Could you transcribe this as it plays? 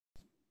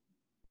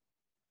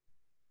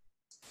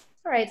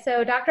All right,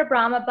 so Dr.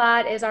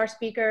 Brahmabhatt is our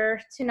speaker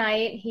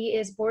tonight. He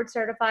is board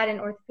certified in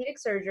orthopedic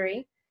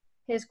surgery.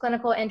 His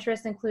clinical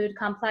interests include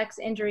complex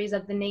injuries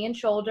of the knee and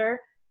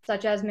shoulder,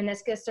 such as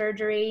meniscus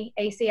surgery,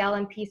 ACL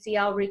and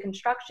PCL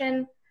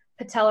reconstruction,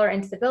 patellar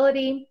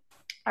instability,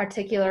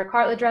 articular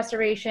cartilage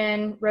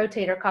restoration,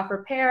 rotator cuff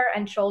repair,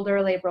 and shoulder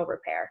labral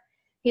repair.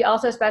 He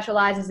also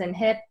specializes in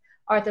hip,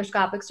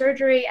 arthroscopic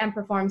surgery, and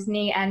performs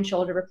knee and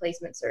shoulder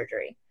replacement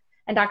surgery.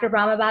 And Dr.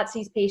 Brahmabhatt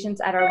sees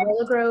patients at our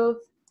Willow Grove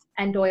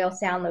and Doyle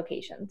Sound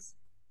locations.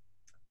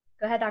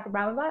 Go ahead, Dr.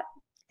 Brahmabhatt.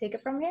 Take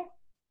it from here.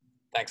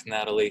 Thanks,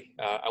 Natalie.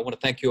 I want to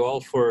thank you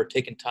all for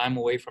taking time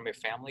away from your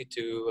family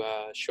to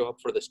show up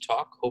for this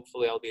talk.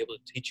 Hopefully, I'll be able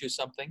to teach you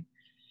something.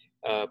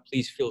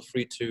 Please feel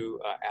free to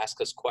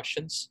ask us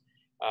questions.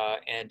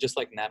 And just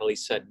like Natalie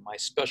said, my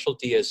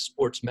specialty is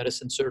sports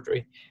medicine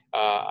surgery.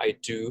 I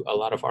do a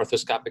lot of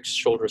arthroscopic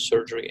shoulder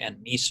surgery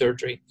and knee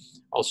surgery.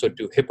 Also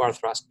do hip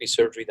arthroscopy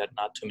surgery that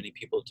not too many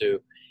people do.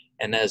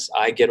 And as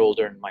I get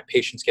older and my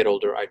patients get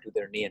older, I do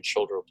their knee and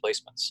shoulder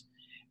replacements.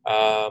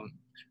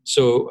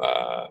 So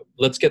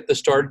let's get this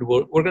started.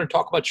 We're going to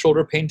talk about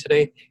shoulder pain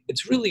today.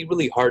 It's really,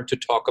 really hard to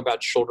talk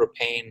about shoulder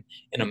pain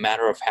in a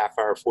matter of half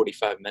hour,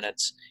 45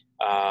 minutes.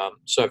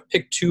 So I've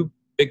picked two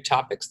big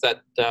topics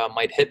that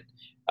might hit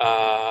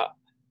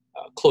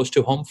close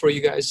to home for you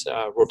guys.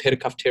 Rotator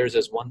cuff tears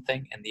is one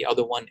thing, and the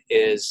other one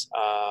is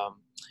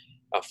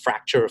a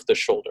fracture of the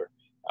shoulder,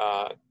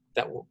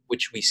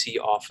 which we see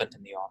often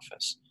in the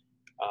office.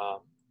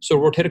 So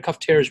rotator cuff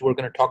tears, we're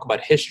going to talk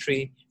about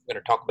history, we're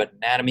going to talk about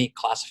anatomy,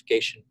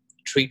 classification,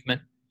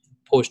 treatment,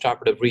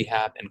 postoperative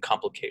rehab, and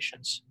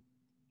complications.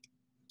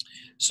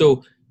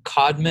 So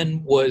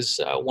Codman was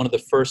one of the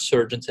first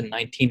surgeons in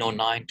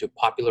 1909 to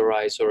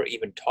popularize or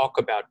even talk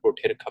about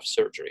rotator cuff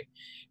surgery.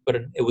 But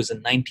it was in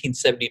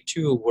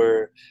 1972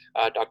 where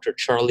Dr.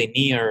 Charlie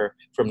Neer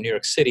from New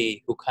York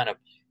City, who kind of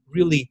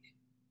really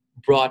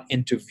brought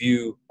into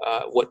view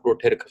what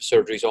rotator cuff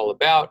surgery is all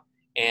about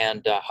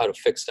and how to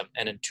fix them.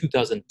 And in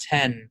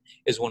 2010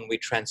 is when we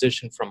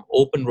transitioned from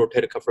open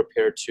rotator cuff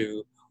repair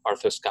to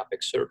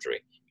arthroscopic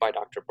surgery by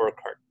Dr.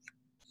 Burkhardt.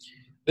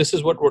 This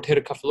is what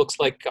rotator cuff looks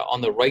like. On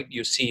the right,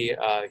 you see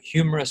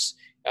humerus.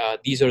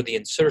 These are the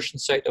insertion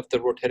site of the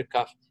rotator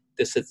cuff.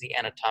 This is the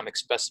anatomic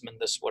specimen.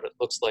 This is what it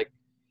looks like.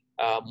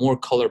 More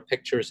color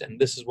pictures, and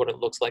this is what it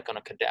looks like on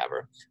a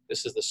cadaver.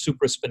 This is the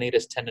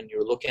supraspinatus tendon.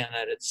 You're looking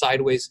at it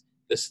sideways.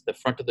 This is the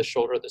front of the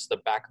shoulder. This is the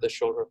back of the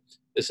shoulder.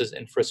 This is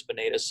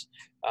infraspinatus.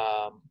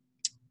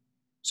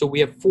 So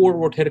we have four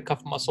rotator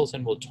cuff muscles,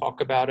 and we'll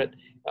talk about it.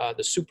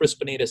 The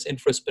supraspinatus,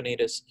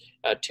 infraspinatus,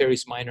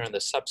 teres minor, and the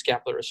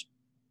subscapularis.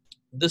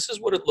 This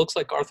is what it looks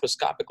like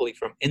arthroscopically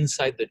from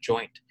inside the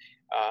joint.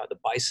 The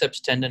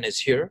biceps tendon is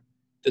here.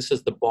 This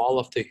is the ball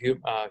of the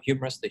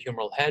humerus, the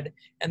humeral head,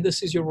 and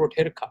this is your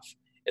rotator cuff.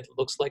 It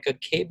looks like a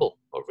cable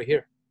over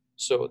here.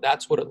 So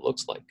that's what it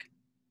looks like.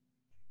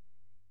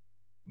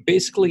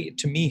 Basically,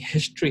 to me,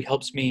 history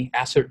helps me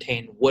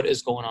ascertain what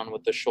is going on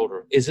with the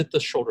shoulder. Is it the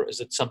shoulder? Is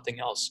it something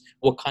else?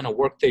 What kind of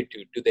work they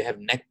do? Do they have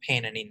neck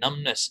pain, any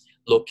numbness,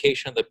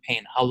 location of the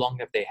pain? How long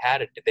have they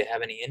had it? Did they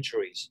have any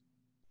injuries?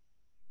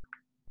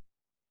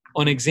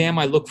 On exam,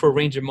 I look for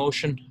range of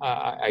motion.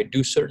 I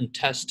do certain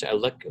tests. I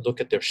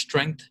look at their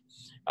strength.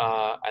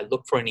 I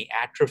look for any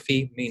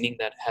atrophy, meaning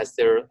that have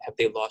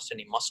they lost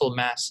any muscle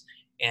mass,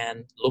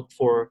 and look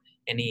for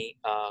any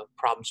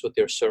problems with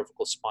their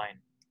cervical spine.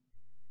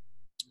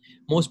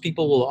 Most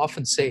people will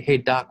often say, hey,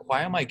 doc,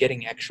 why am I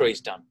getting x-rays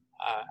done?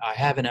 I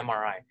have an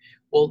MRI.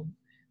 Well,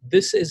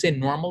 this is a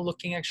normal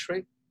looking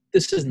x-ray.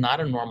 This is not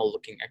a normal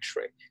looking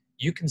x-ray.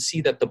 You can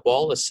see that the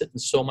ball is sitting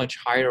so much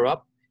higher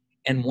up.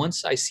 And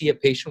once I see a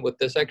patient with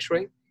this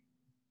x-ray,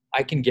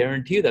 I can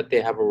guarantee that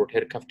they have a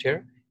rotator cuff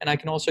tear. And I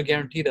can also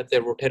guarantee that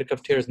their rotator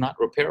cuff tear is not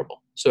repairable.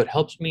 So it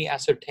helps me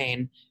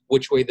ascertain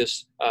which way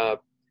this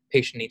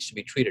patient needs to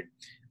be treated.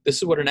 This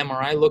is what an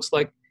MRI looks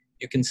like.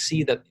 You can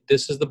see that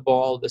this is the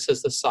ball, this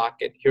is the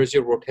socket. Here's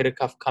your rotator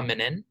cuff coming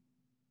in,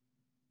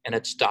 and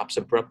it stops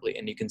abruptly.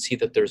 And you can see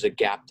that there's a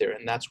gap there,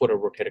 and that's what a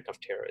rotator cuff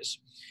tear is.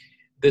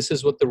 This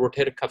is what the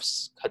rotator cuff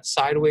cut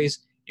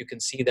sideways. You can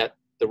see that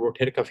the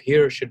rotator cuff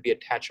here should be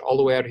attached all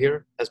the way out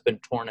here, has been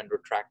torn and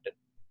retracted.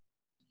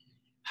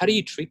 How do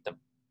you treat them?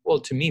 Well,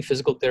 to me,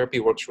 physical therapy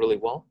works really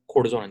well.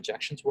 Cortisone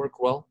injections work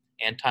well,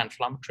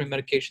 anti-inflammatory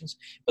medications,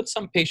 but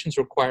some patients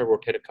require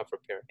rotator cuff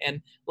repair.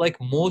 And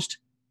like most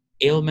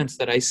ailments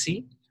that I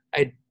see,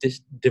 I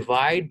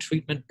divide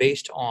treatment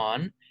based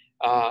on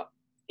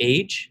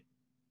age,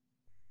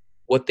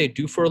 what they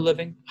do for a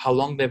living, how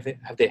long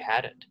have they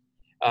had it.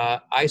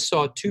 I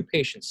saw two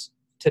patients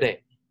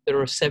today that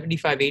are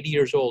 75, 80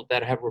 years old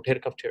that have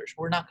rotator cuff tears.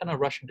 We're not going to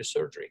rush into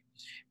surgery.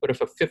 But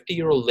if a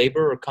 50-year-old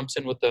laborer comes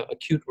in with an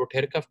acute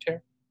rotator cuff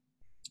tear,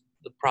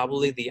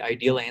 probably the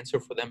ideal answer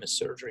for them is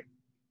surgery.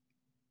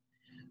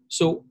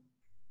 So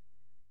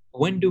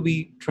when do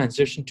we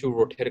transition to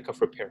rotator cuff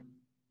repair?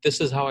 This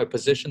is how I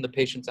position the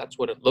patients. That's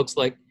what it looks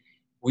like.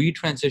 We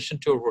transition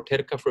to a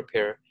rotator cuff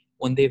repair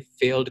when they've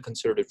failed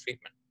conservative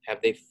treatment.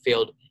 Have they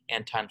failed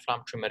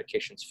anti-inflammatory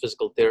medications,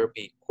 physical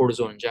therapy,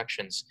 cortisone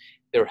injections?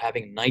 they're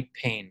having night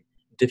pain,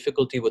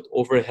 difficulty with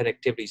overhead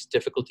activities,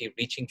 difficulty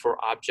reaching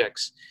for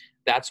objects,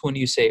 that's when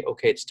you say,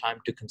 okay, it's time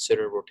to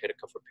consider rotator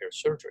cuff repair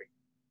surgery.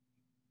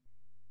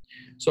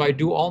 So I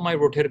do all my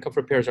rotator cuff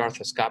repairs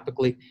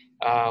arthroscopically,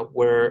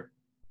 where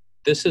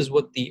this is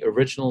what the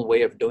original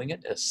way of doing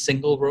it, a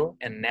single row,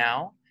 and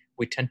now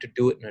we tend to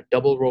do it in a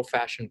double row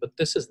fashion, but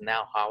this is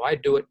now how I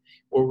do it,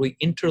 where we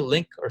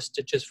interlink our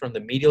stitches from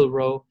the medial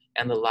row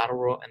and the lateral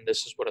row, and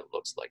this is what it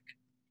looks like.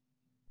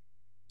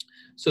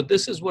 So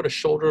this is what a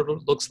shoulder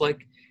looks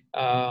like.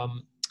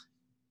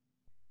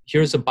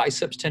 Here's a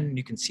biceps tendon.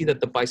 You can see that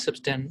the biceps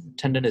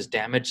tendon is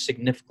damaged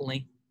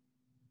significantly.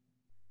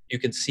 You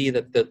can see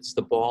that that's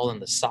the ball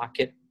in the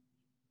socket.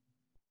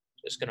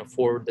 Just going to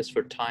forward this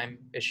for time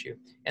issue.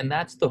 And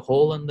that's the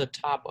hole in the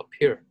top up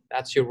here.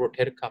 That's your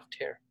rotator cuff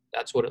tear.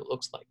 That's what it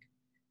looks like.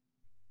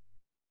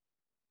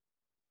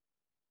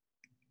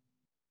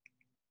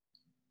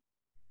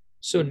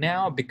 So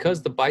now,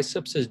 because the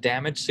biceps is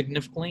damaged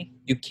significantly,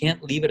 you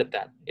can't leave it at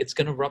that. It's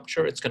going to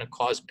rupture. It's going to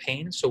cause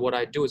pain. So what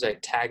I do is I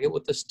tag it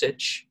with a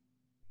stitch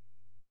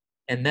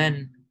and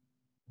then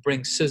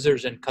bring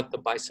scissors and cut the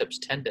biceps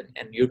tendon.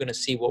 And you're going to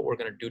see what we're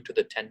going to do to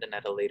the tendon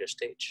at a later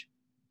stage.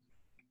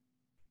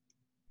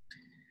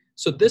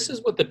 So this is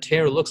what the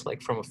tear looks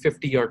like from a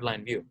 50-yard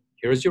line view.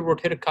 Here's your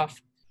rotator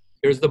cuff.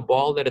 Here's the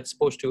ball that it's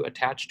supposed to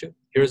attach to.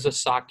 Here's a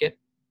socket.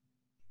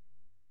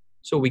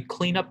 So we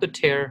clean up the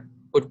tear,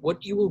 but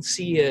what you will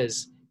see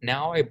is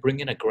now I bring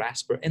in a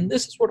grasper. And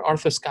this is what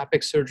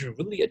arthroscopic surgery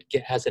really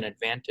has an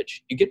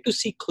advantage. You get to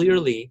see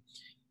clearly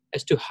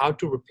as to how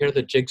to repair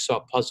the jigsaw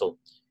puzzle.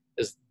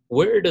 Is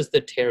where does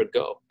the tear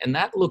go? And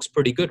that looks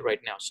pretty good right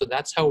now. So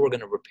that's how we're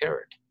going to repair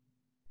it.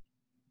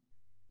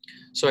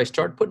 So I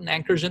start putting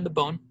anchors in the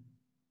bone,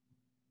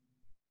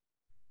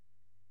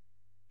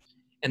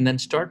 and then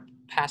start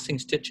passing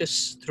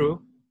stitches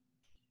through,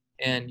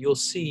 and you'll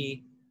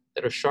see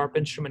that a sharp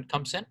instrument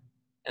comes in,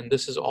 and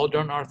this is all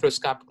done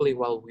arthroscopically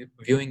while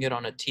viewing it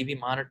on a TV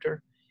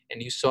monitor,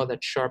 and you saw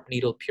that sharp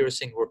needle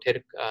piercing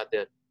rotator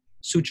the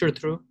suture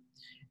through,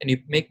 and you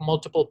make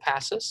multiple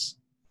passes,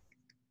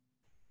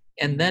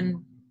 and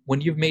then when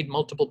you've made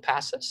multiple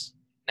passes,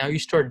 now you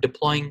start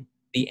deploying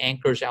the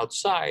anchors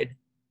outside,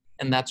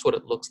 and that's what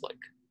it looks like.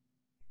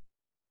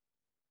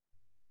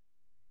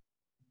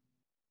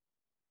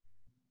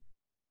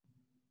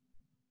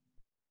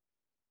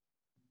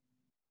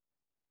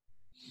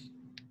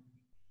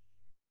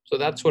 So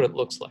that's what it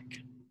looks like.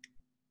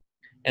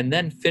 And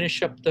then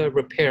finish up the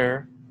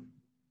repair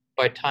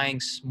by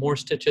tying more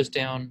stitches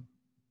down.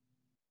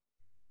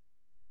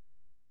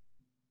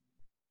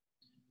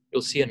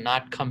 You'll see a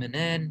knot coming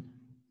in,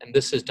 and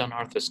this is done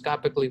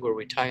arthroscopically where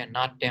we tie a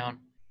knot down,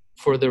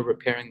 further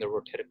repairing the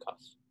rotator cuff.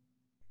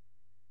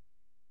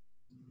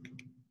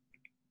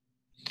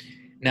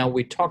 Now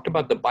we talked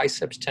about the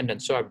biceps tendon.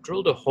 So I've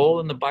drilled a hole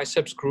in the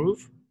biceps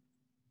groove,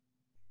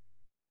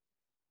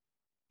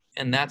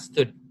 and that's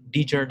the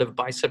degenerative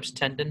biceps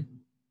tendon.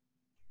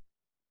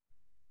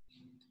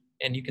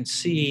 And you can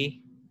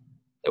see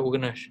that we're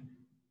gonna,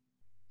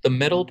 the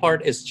metal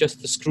part is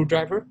just the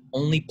screwdriver.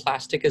 Only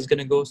plastic is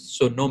gonna go,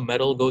 so no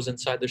metal goes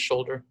inside the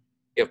shoulder.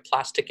 You have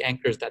plastic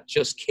anchors that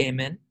just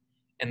came in,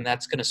 and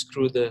that's gonna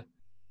screw the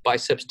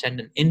biceps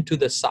tendon into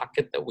the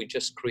socket that we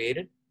just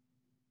created.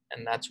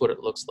 And that's what it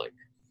looks like.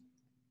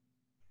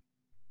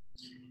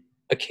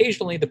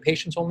 Occasionally, the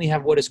patients only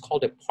have what is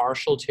called a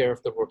partial tear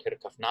of the rotator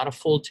cuff, not a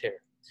full tear.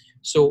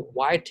 So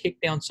why take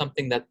down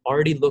something that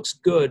already looks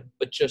good,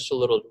 but just a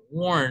little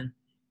worn?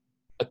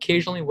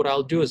 Occasionally, what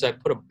I'll do is I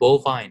put a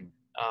bovine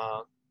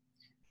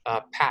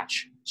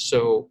patch.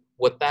 So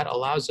what that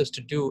allows us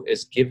to do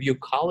is give you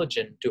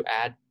collagen to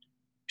add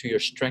to your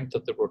strength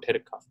of the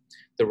rotator cuff.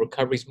 The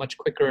recovery is much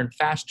quicker and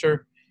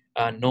faster.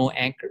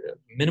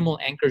 Minimal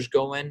anchors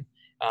go in.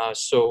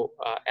 So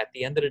at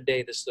the end of the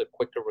day, this is a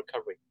quicker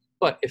recovery.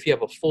 But if you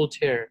have a full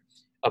tear,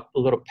 a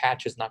little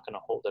patch is not going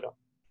to hold it up.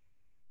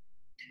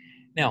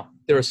 Now,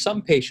 there are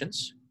some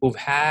patients who've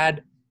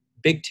had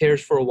big tears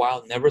for a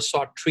while, never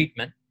sought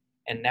treatment,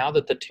 and now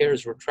that the tear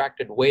is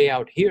retracted way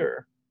out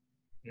here,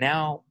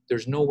 now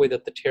there's no way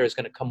that the tear is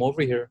going to come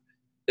over here.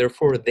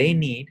 Therefore, they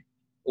need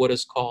what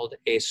is called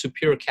a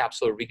superior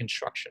capsular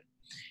reconstruction.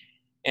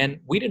 And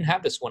we didn't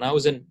have this. When I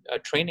was in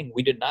training,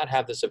 we did not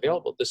have this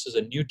available. This is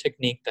a new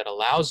technique that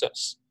allows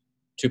us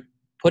to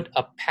put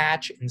a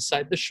patch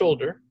inside the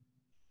shoulder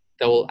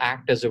that will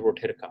act as a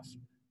rotator cuff.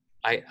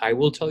 I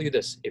will tell you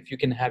this, if you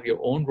can have your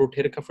own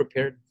rotator cuff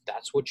repaired,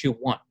 that's what you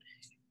want.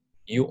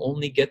 You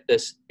only get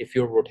this if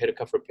your rotator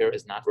cuff repair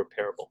is not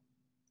repairable.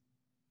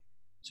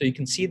 So you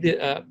can see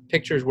the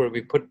pictures where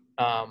we put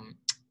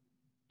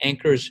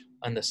anchors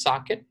on the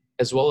socket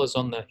as well as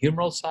on the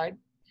humeral side.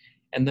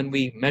 And then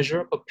we measure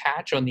up a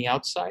patch on the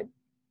outside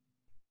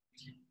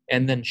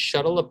and then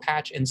shuttle a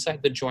patch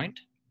inside the joint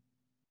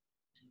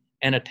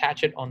and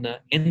attach it on the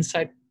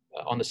inside,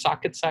 on the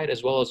socket side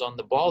as well as on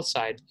the ball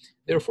side,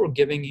 therefore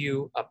giving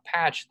you a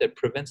patch that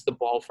prevents the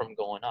ball from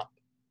going up.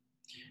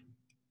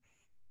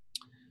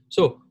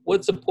 So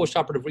what's the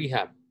postoperative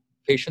rehab?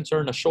 Patients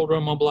are in a shoulder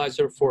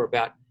immobilizer for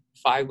about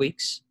 5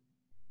 weeks.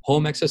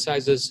 Home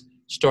exercises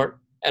start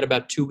at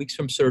about 2 weeks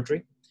from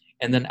surgery,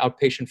 and then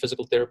outpatient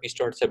physical therapy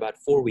starts at about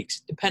 4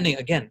 weeks, depending,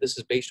 again, this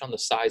is based on the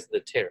size of the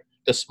tear.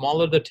 The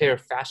smaller the tear,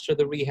 faster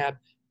the rehab,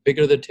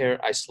 bigger the tear,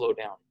 I slow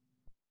down.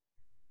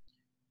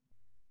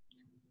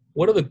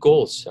 What are the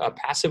goals?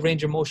 Passive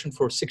range of motion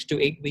for 6 to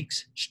 8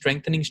 weeks.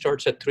 Strengthening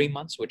starts at 3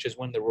 months, which is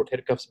when the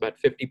rotator cuff's about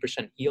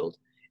 50% healed.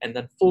 And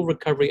then full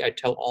recovery, I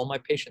tell all my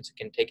patients it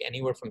can take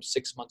anywhere from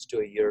 6 months to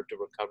a year to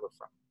recover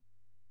from.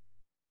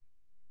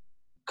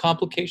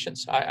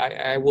 Complications.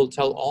 I will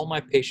tell all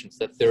my patients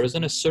that there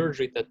isn't a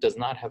surgery that does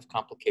not have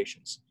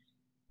complications.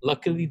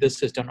 Luckily,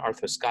 this is done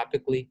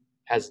arthroscopically,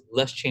 has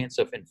less chance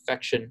of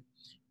infection,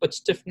 but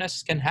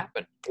stiffness can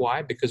happen.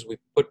 Why? Because we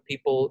put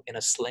people in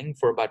a sling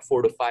for about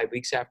 4 to 5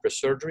 weeks after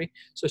surgery,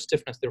 so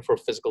stiffness, therefore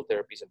physical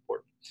therapy is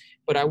important.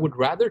 But I would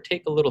rather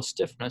take a little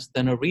stiffness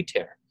than a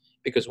re-tear,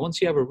 because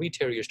once you have a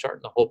re-tear, you're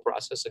starting the whole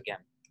process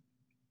again.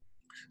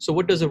 So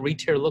what does a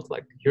re-tear look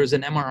like? Here's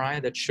an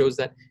MRI that shows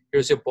that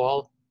here's a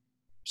ball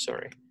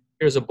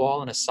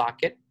in a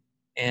socket,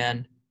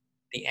 and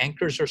the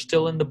anchors are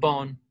still in the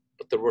bone,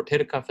 but the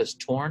rotator cuff is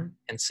torn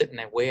and sitting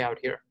way out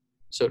here.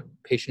 So the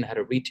patient had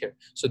a re-tear.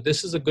 So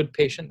this is a good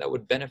patient that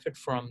would benefit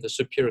from the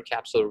superior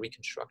capsular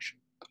reconstruction.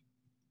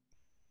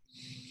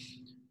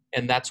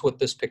 And that's what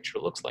this picture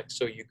looks like.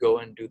 So you go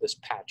and do this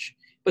patch.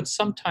 But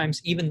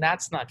sometimes even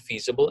that's not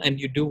feasible, and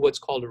you do what's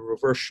called a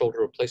reverse shoulder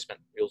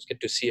replacement. You'll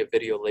get to see a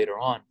video later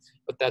on,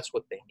 but that's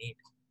what they need.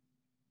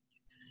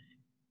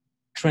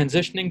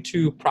 Transitioning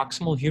to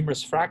proximal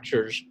humerus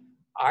fractures,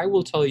 I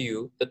will tell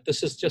you that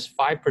this is just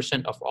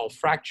 5% of all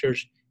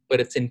fractures, but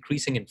it's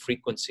increasing in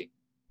frequency.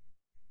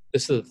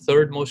 This is the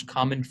third most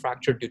common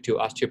fracture due to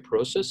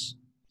osteoporosis.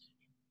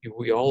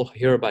 We all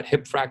hear about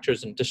hip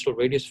fractures and distal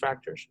radius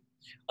fractures.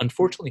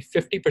 Unfortunately,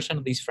 50%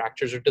 of these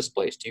fractures are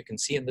displaced. You can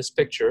see in this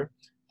picture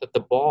that the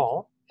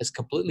ball has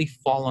completely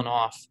fallen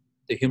off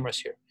the humerus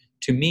here.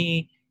 To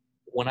me,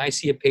 when I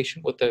see a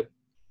patient with a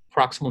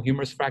proximal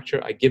humerus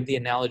fracture, I give the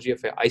analogy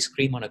of an ice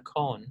cream on a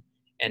cone,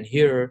 and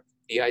here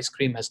the ice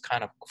cream has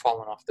kind of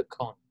fallen off the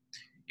cone.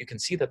 You can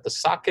see that the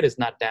socket is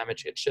not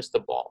damaged, it's just the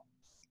ball.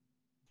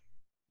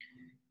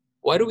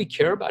 Why do we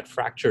care about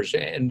fractures?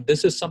 And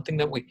this is something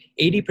that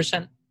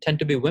 80% tend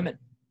to be women.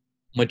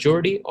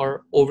 Majority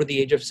are over the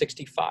age of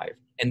 65,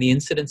 and the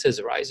incidence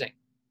is rising.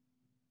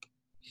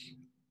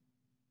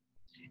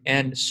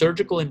 And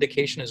surgical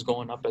indication is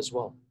going up as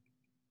well.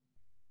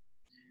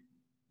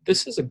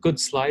 This is a good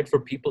slide for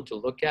people to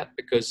look at,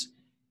 because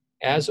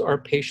as our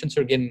patients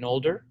are getting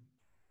older,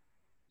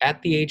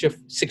 at the age of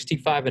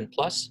 65 and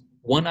plus,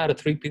 1 out of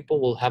 3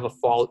 people will have a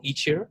fall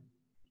each year.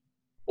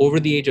 Over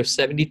the age of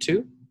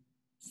 72,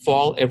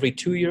 fall every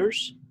 2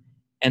 years.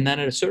 And then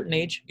at a certain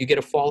age, you get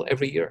a fall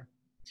every year.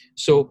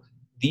 So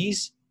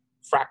these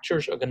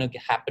fractures are going to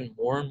happen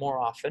more and more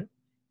often.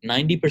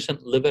 90%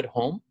 live at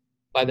home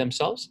by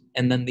themselves,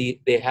 and then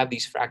they have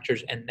these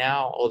fractures, and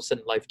now all of a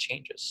sudden life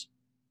changes.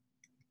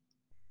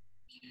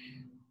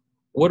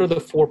 What are the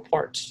 4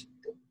 parts?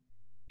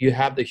 You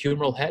have the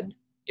humeral head,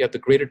 you have the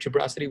greater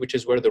tuberosity, which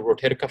is where the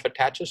rotator cuff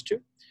attaches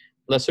to,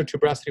 lesser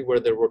tuberosity, where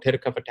the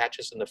rotator cuff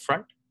attaches in the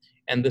front,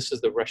 and this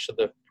is the rest of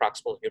the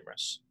proximal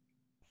humerus.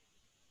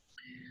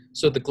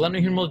 So the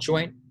glenohumeral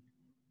joint,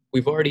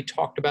 we've already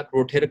talked about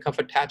rotator cuff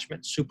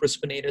attachment,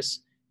 supraspinatus,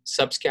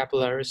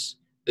 subscapularis.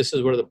 This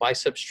is where the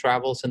biceps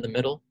travels in the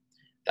middle.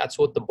 That's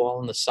what the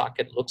ball in the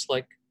socket looks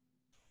like.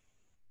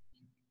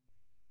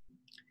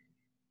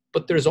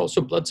 But there's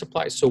also blood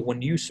supply. So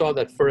when you saw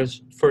that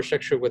first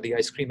X-ray where the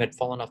ice cream had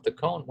fallen off the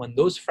cone, when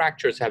those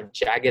fractures have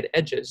jagged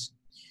edges,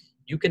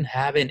 you can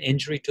have an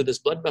injury to this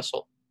blood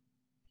vessel.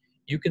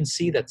 You can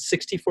see that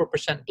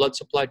 64% blood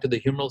supply to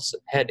the humeral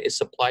head is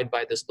supplied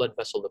by this blood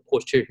vessel, the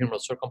posterior humeral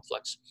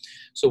circumflex.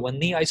 So when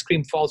the ice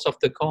cream falls off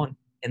the cone,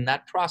 in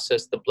that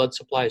process, the blood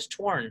supply is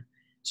torn.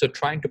 So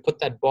trying to put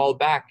that ball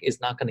back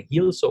is not going to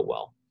heal so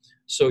well.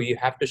 So you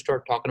have to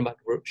start talking about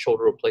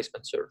shoulder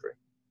replacement surgery.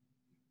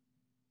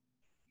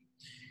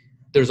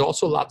 There's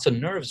also lots of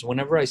nerves.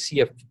 Whenever I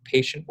see a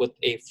patient with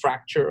a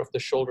fracture of the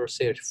shoulder,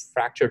 say a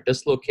fracture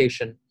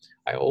dislocation,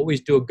 I always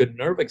do a good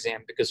nerve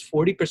exam, because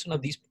 40%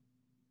 of these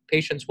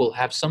patients will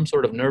have some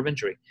sort of nerve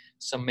injury.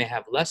 Some may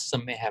have less,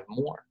 some may have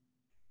more.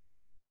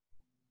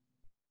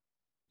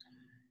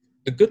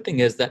 The good thing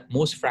is that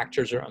most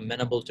fractures are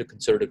amenable to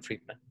conservative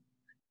treatment.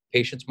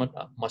 Patients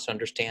must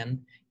understand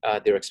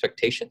their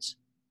expectations,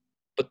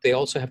 but they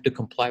also have to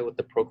comply with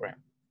the program.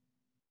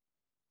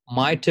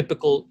 My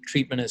typical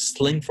treatment is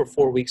sling for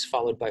 4 weeks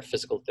followed by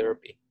physical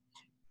therapy.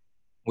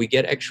 We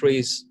get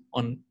x-rays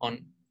on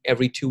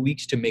every 2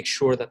 weeks to make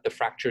sure that the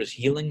fracture is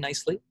healing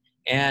nicely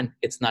and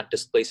it's not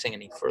displacing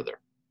any further.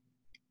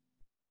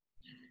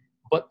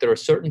 But there are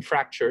certain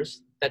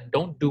fractures that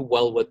don't do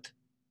well with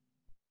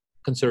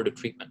conservative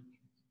treatment.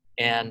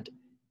 And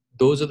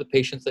those are the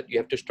patients that you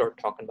have to start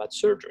talking about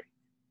surgery.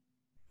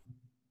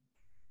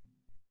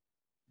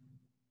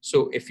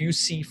 So if you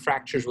see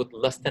fractures with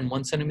less than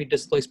 1 centimeter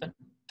displacement,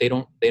 they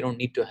don't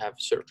need to have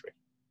surgery.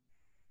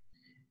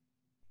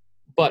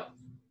 But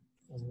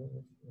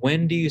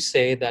when do you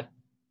say that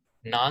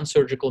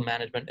non-surgical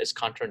management is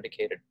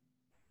contraindicated.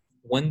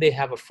 When they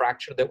have a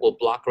fracture that will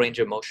block range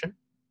of motion,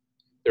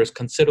 there's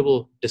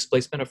considerable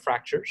displacement of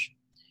fractures.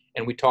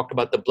 And we talked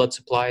about the blood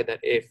supply, that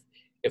if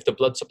the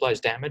blood supply is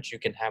damaged, you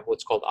can have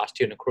what's called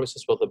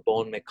osteonecrosis, where the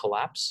bone may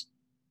collapse,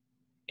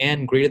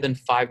 and greater than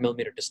 5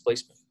 millimeter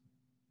displacement.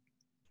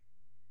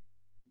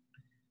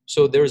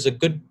 So there's a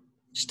good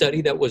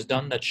study that was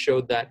done that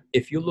showed that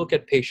if you look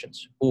at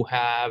patients who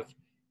have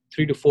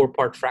 3 to 4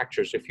 part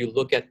fractures, if you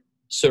look at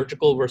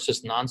surgical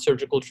versus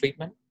non-surgical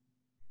treatment,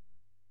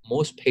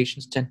 most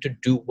patients tend to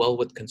do well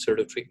with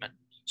conservative treatment.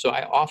 So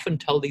I often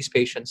tell these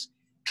patients,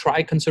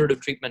 try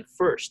conservative treatment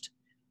first,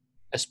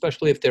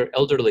 especially if they're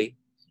elderly.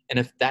 And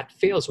if that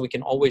fails, we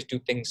can always do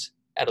things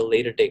at a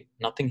later date.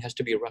 Nothing has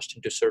to be rushed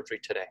into surgery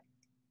today.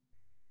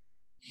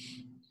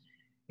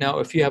 Now,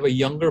 if you have a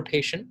younger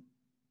patient,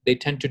 they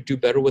tend to do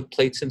better with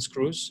plates and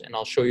screws, and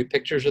I'll show you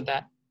pictures of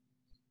that.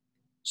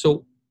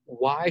 So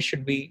why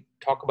should we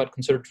talk about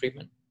conservative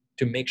treatment?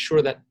 To make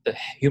sure that the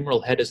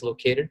humeral head is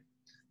located,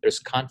 there's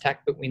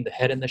contact between the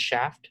head and the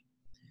shaft,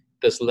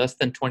 there's less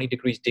than 20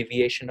 degrees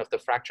deviation of the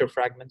fracture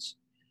fragments,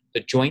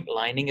 the joint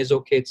lining is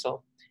okay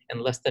itself,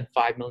 and less than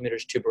 5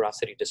 millimeters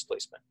tuberosity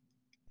displacement.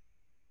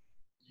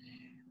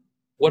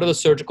 What are the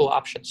surgical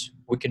options?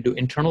 We can do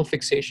internal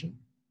fixation,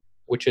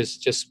 which is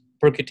just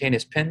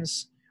percutaneous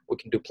pins. We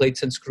can do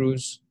plates and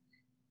screws,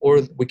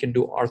 or we can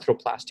do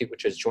arthroplasty,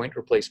 which is joint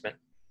replacement,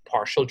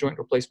 partial joint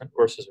replacement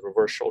versus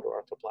reverse shoulder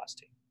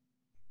arthroplasty.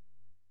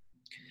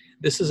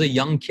 This is a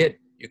young kid.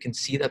 You can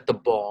see that the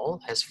ball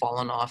has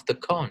fallen off the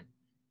cone.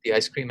 The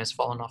ice cream has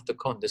fallen off the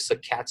cone. This is a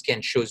CAT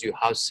scan, shows you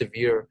how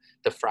severe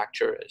the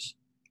fracture is.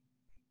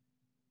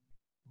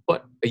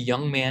 But a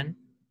young man,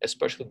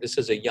 especially this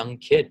is a young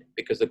kid,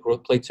 because the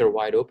growth plates are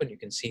wide open, you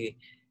can see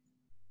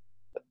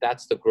that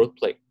that's the growth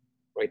plate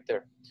right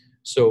there.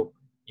 So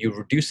you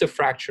reduce the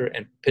fracture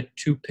and put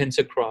 2 pins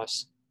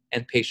across,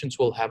 and patients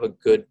will have a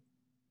good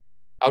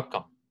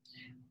outcome.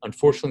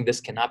 Unfortunately,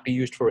 this cannot be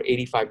used for an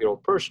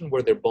 85-year-old person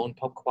where their bone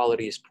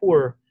quality is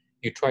poor.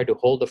 You try to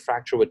hold the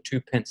fracture with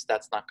 2 pins,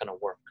 that's not going to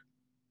work.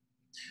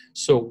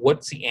 So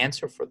what's the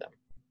answer for them?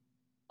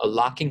 A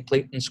locking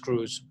plate and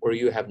screws, where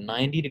you have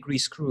 90-degree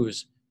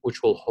screws,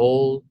 which will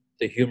hold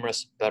the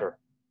humerus better.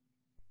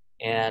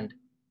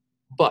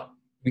 But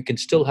we can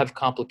still have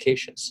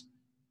complications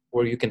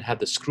where you can have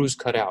the screws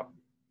cut out.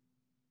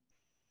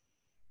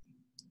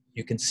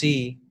 You can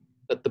see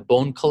that the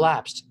bone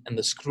collapsed and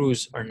the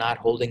screws are not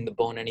holding the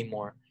bone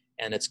anymore,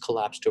 and it's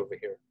collapsed over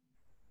here.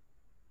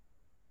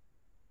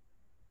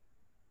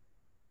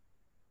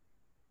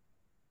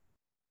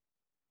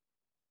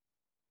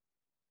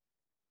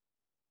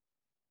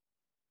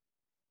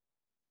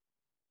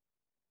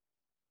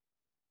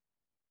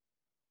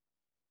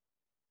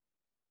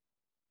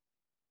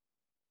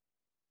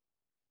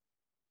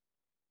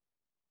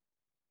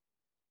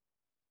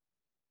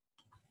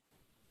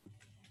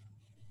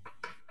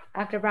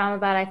 Dr.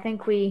 Brahmabhatt, I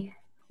think we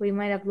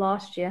might have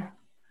lost you.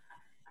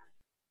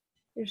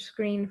 Your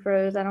screen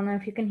froze. I don't know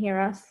if you can hear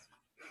us.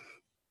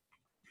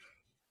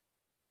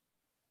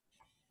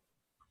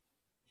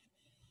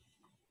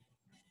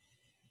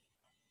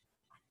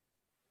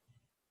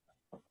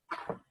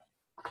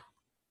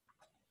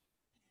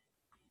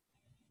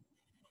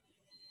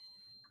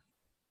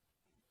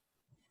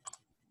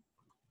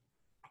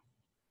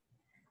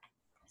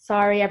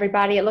 Sorry,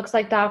 everybody. It looks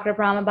like Dr.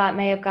 Brahmabhatt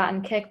may have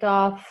gotten kicked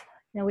off.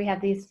 You know, we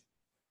have these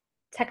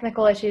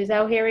technical issues.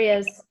 Oh, here he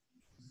is.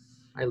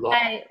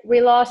 Hey, we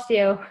lost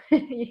you.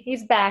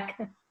 He's back.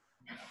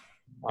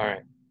 All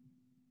right.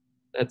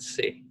 Let's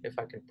see if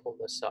I can pull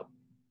this up.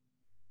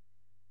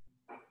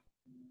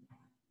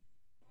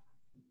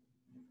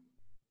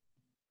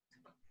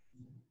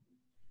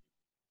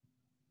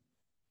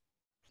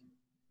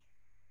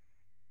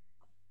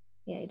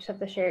 Yeah, you just have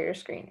to share your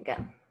screen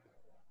again.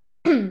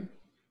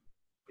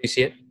 You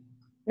see it?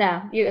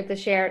 No, you have to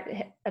share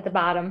it at the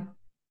bottom.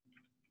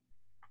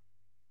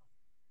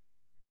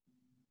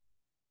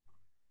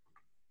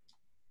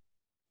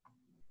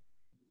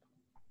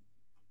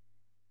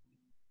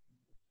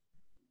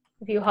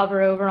 If you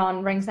hover over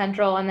on Ring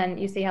Central and then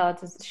you see how it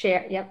says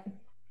share. Yep.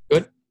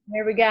 Good.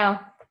 There we go.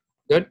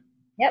 Good.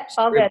 Yep,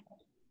 all good.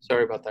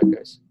 Sorry about that,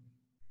 guys.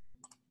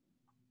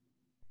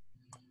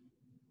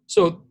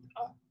 So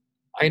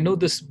I know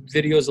this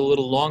video is a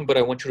little long, but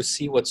I want you to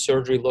see what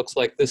surgery looks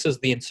like. This is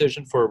the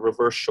incision for a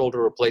reverse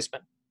shoulder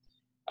replacement.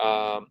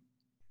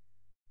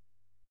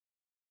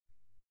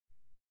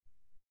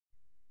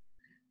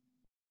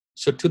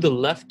 So to the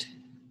left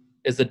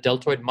is the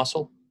deltoid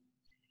muscle.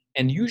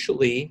 And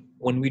usually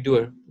when we do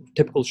a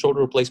typical shoulder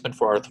replacement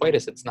for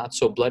arthritis, it's not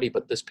so bloody,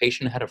 but this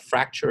patient had a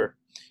fracture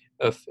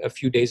a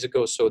few days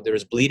ago. So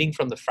there's bleeding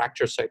from the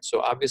fracture site. So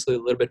obviously a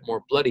little bit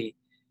more bloody.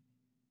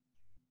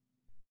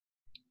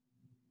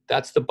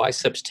 That's the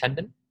biceps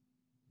tendon.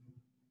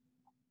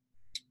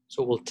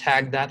 So we'll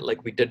tag that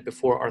like we did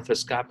before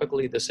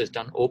arthroscopically. This is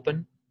done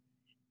open.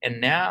 And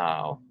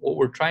now what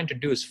we're trying to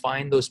do is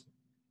find those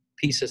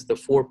pieces, the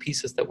 4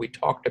 pieces that we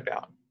talked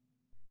about.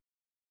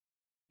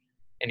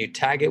 And you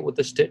tag it with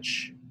a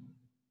stitch.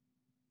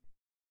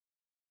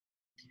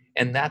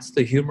 And that's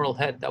the humeral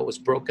head that was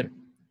broken.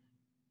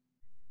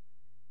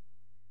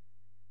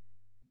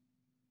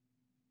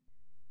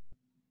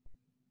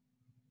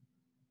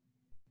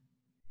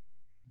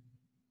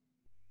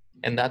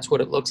 And that's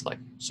what it looks like.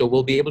 So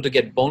we'll be able to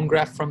get bone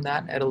graft from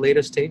that at a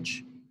later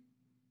stage.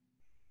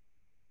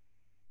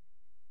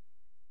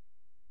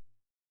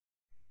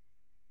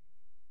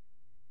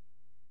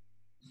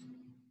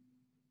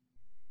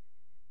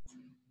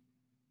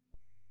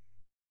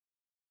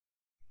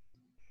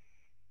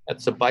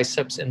 That's the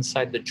biceps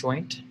inside the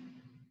joint.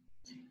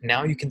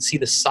 Now you can see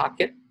the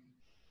socket.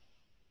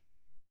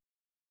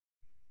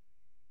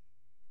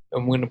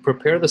 I'm going to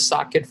prepare the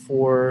socket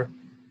for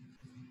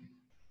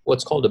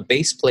what's called a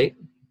base plate.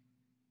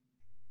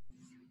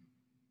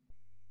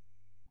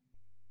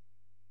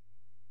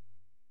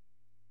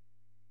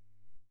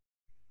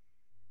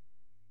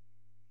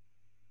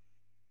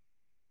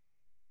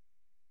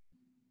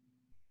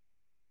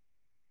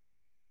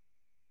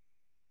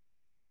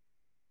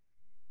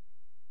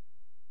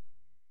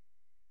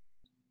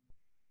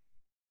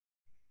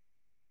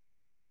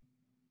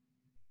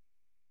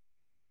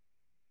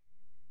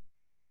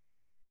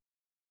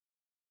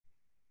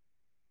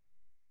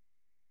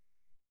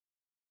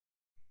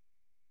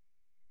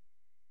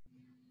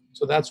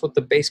 So that's what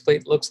the base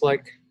plate looks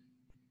like.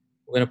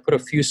 We're going to put a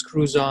few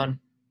screws on.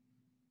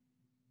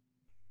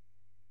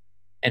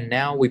 And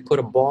now we put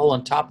a ball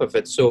on top of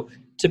it. So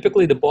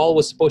typically the ball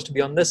was supposed to be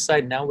on this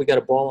side. Now we got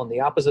a ball on the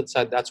opposite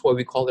side. That's why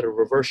we call it a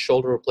reverse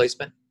shoulder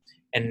replacement.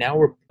 And now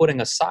we're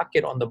putting a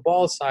socket on the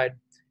ball side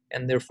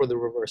and therefore the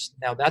reverse.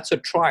 Now that's a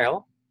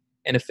trial.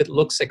 And if it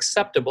looks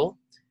acceptable,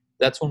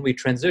 that's when we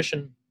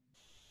transition.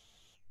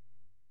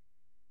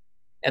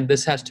 And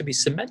this has to be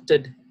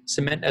cemented,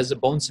 cement as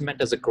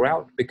a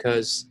grout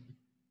because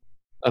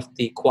of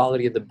the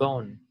quality of the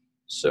bone.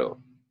 So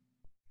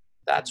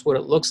that's what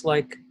it looks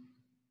like.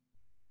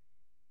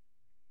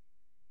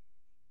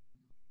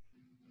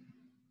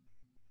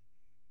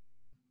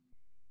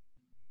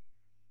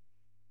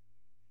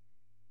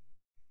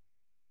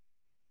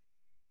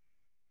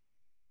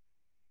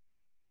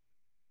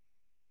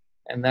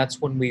 And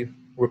that's when we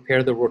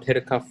repair the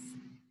rotator cuff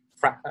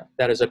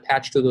that is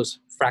attached to those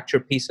fracture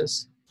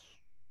pieces.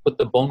 Put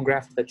the bone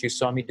graft that you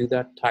saw me do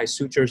that, tie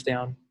sutures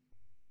down.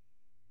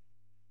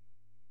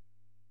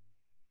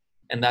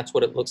 And that's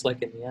what it looks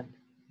like in the end.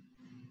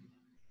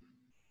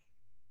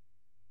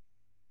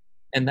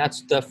 And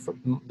that's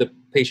the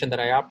patient that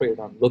I operated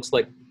on. Looks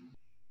like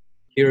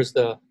here's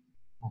the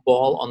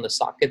ball on the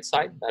socket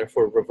side, that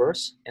for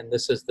reverse. And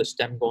this is the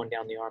stem going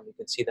down the arm. You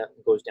can see that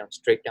it goes down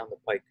straight down the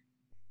pike.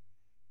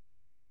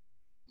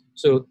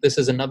 So this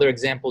is another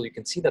example. You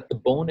can see that the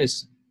bone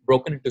is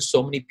broken into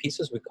so many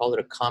pieces. We call it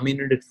a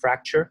comminuted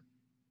fracture.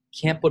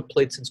 Can't put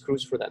plates and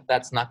screws for that.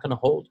 That's not going to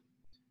hold.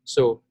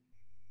 So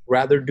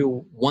rather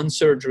do one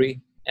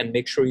surgery and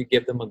make sure you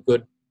give them a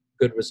good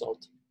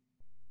result.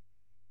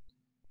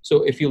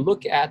 So if you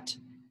look at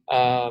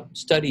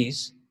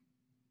studies,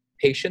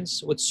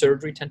 patients with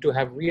surgery tend to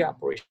have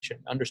reoperation,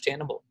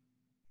 understandable.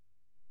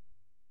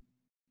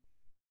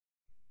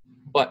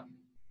 But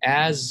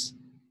as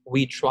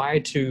we try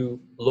to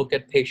look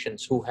at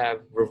patients who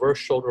have reverse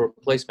shoulder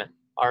replacement,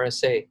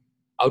 RSA,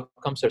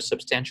 outcomes are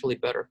substantially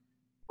better.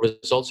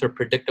 Results are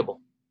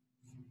predictable.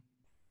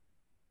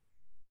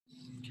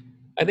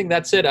 I think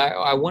that's it.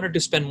 I wanted to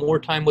spend more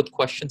time with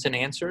questions and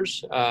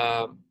answers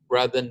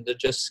rather than to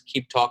just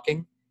keep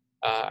talking.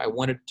 I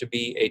wanted to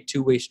be a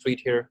two-way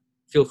street here.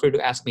 Feel free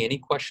to ask me any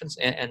questions.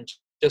 And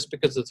just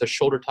because it's a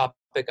shoulder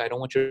topic, I don't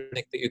want you to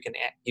think that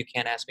you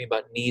can't ask me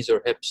about knees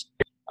or hips.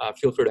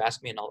 Feel free to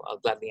ask me, and I'll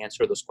gladly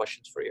answer those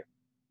questions for you.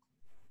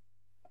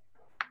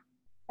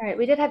 All right,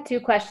 we did have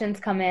two questions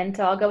come in,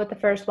 so I'll go with the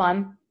first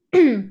one.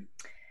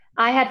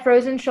 I had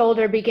frozen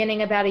shoulder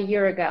beginning about a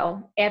year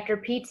ago. After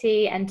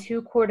PT and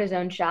 2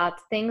 cortisone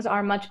shots, things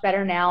are much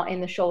better now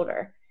in the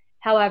shoulder.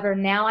 However,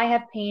 now I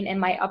have pain in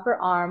my upper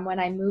arm when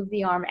I move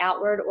the arm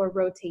outward or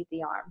rotate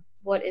the arm.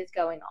 What is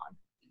going on?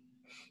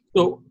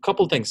 So a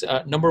couple things.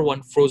 Number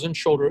one, frozen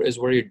shoulder is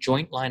where your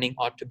joint lining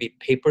ought to be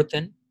paper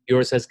thin.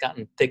 Yours has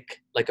gotten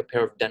thick like a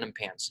pair of denim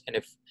pants. And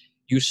if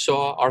you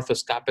saw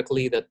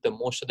arthroscopically that the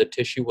most of the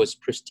tissue was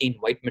pristine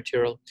white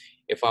material,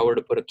 if I were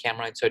to put a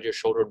camera inside your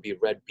shoulder, it'd be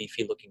red,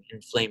 beefy looking,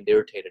 inflamed,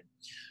 irritated.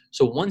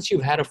 So once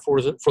you've had a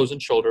frozen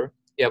shoulder,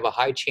 you have a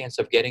high chance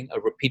of getting a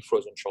repeat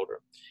frozen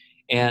shoulder.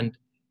 And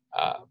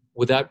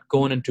without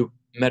going into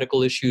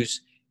medical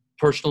issues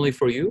personally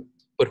for you,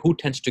 but who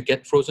tends to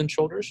get frozen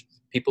shoulders?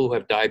 People who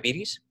have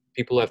diabetes,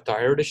 people who have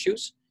thyroid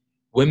issues,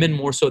 women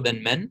more so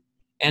than men,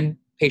 and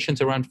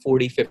patients around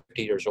 40, 50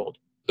 years old.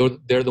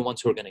 They're the ones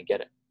who are going to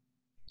get it.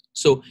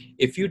 So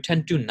if you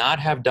tend to not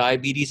have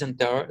diabetes and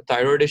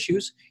thyroid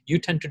issues, you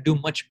tend to do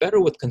much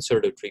better with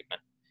conservative treatment.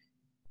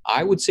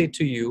 I would say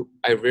to you,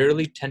 I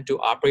rarely tend to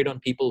operate on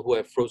people who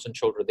have frozen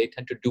shoulder. They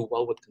tend to do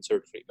well with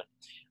conservative treatment.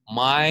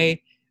 My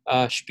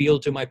spiel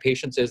to my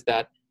patients is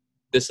that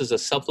this is a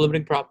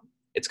self-limiting problem.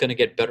 It's going to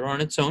get better on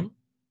its own.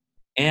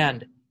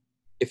 And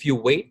if you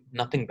wait,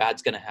 nothing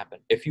bad's going to happen.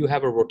 If you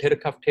have a rotator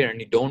cuff tear and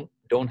you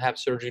don't have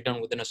surgery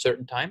done within a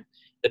certain time,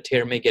 the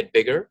tear may get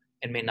bigger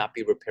and may not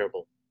be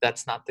repairable.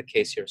 That's not the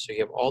case here. So you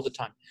have all the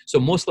time. So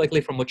most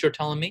likely from what you're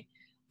telling me,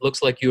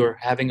 looks like you're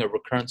having a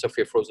recurrence of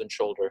your frozen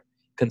shoulder.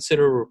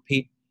 Consider a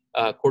repeat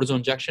cortisone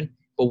injection.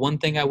 But one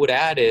thing I would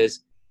add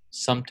is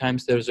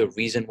sometimes there's a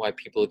reason why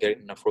people get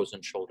in a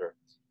frozen shoulder.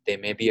 They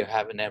may be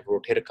having a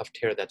rotator cuff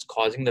tear that's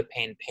causing the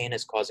pain. Pain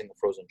is causing a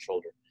frozen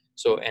shoulder.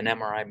 So an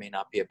MRI may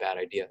not be a bad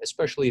idea,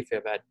 especially if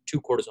you've had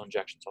 2 cortisone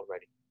injections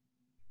already.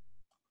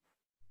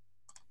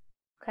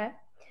 Okay.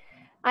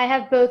 I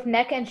have both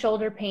neck and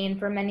shoulder pain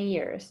for many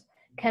years.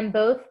 Can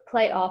both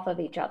play off of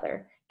each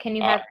other? Can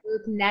you have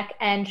both neck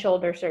and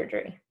shoulder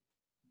surgery?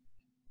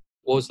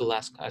 What was the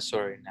last?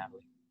 Sorry,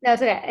 Natalie. No,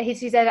 it's okay.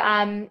 He said,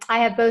 I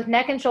have both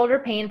neck and shoulder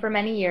pain for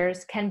many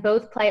years. Can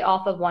both play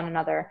off of one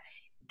another?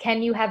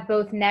 Can you have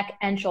both neck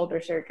and shoulder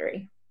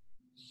surgery?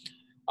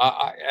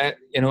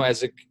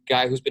 As a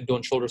guy who's been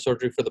doing shoulder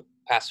surgery for the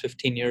past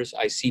 15 years,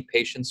 I see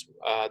patients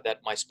that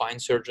my spine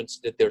surgeons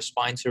did their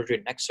spine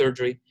surgery, neck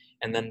surgery,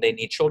 and then they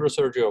need shoulder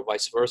surgery or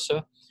vice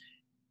versa.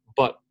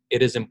 But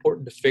it is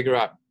important to figure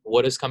out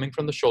what is coming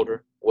from the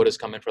shoulder, what is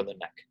coming from the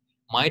neck.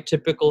 My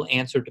typical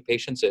answer to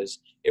patients is,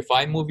 if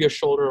I move your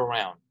shoulder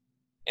around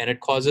and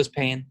it causes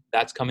pain,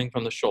 that's coming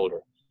from the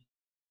shoulder.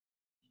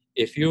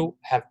 If you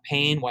have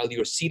pain while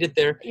you're seated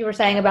there. You were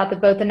saying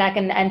about both the neck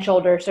and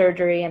shoulder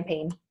surgery and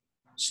pain.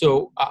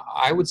 So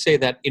I would say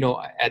that,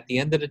 at the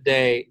end of the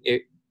day,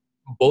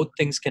 both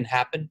things can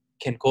happen,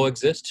 can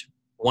coexist.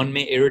 One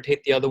may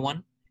irritate the other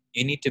one.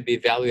 You need to be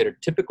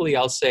evaluated. Typically,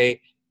 I'll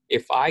say,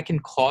 if I can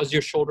cause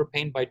your shoulder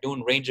pain by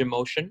doing range of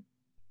motion,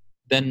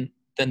 then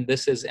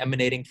this is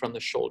emanating from the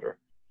shoulder.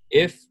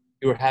 If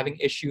you're having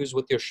issues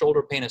with your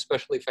shoulder pain,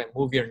 especially if I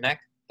move your neck,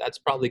 that's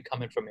probably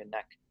coming from your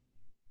neck.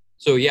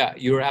 So yeah,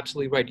 you're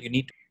absolutely right. You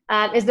need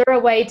to. Is there a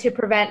way to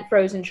prevent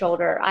frozen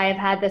shoulder? I have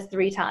had this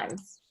 3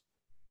 times.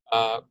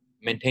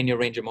 Maintain your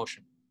range of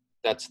motion.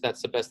 That's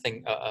the best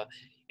thing.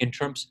 In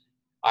terms,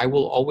 I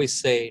will always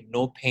say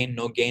no pain,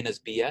 no gain is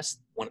BS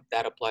when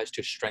that applies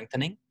to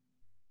strengthening,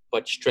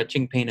 but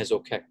stretching pain is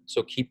okay.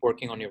 So keep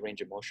working on your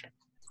range of motion.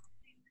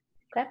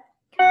 Okay.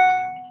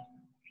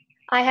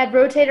 I had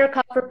rotator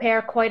cuff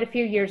repair quite a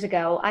few years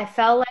ago. I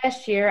fell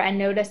last year and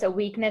noticed a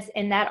weakness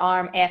in that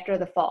arm after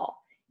the fall.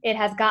 It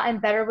has gotten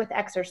better with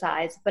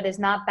exercise, but is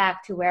not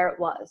back to where it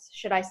was.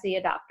 Should I see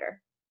a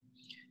doctor?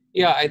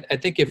 Yeah, I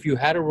think if you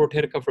had a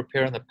rotator cuff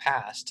repair in the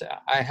past,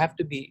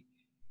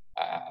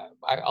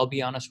 I'll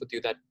be honest with you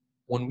that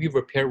when we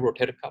repair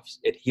rotator cuffs,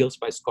 it heals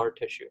by scar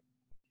tissue.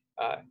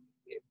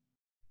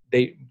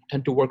 They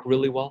tend to work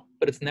really well,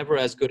 but it's never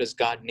as good as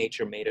God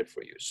nature made it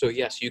for you. So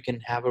yes, you can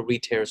have a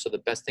re-tear. So the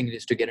best thing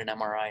is to get an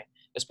MRI,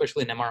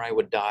 especially an MRI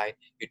with dye.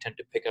 You tend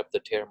to pick up the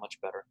tear much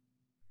better.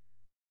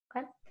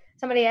 Okay.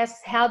 Somebody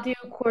asks, how do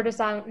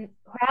cortisone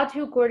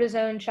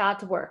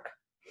shots work?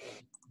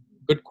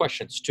 Good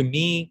questions. To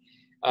me,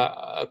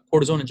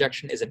 cortisone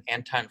injection is an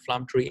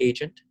anti-inflammatory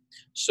agent.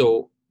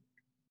 So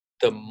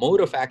the mode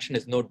of action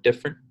is no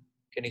different.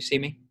 Can you see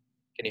me?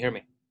 Can you hear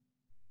me?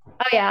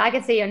 Oh yeah, I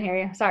can see you and hear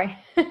you. Sorry.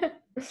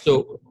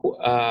 So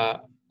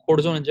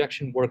cortisone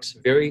injection works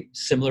very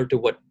similar to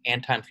what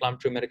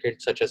anti-inflammatory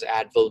medications such as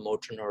Advil,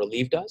 Motrin, or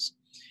Aleve does.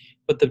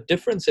 But the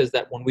difference is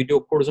that when we do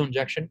a cortisone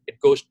injection, it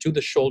goes to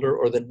the shoulder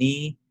or the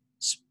knee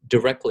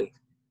directly.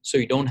 So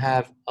you don't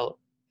have an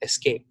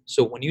escape.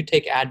 So when you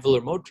take Advil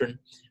or Motrin,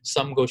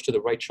 some goes to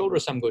the right shoulder,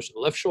 some goes to the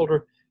left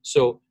shoulder.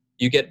 So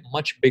you get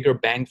much bigger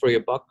bang for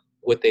your buck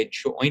with a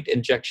joint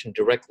injection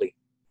directly,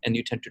 and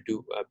you tend to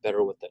do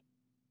better with it.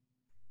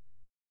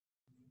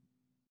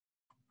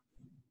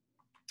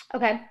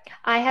 Okay.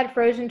 I had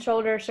frozen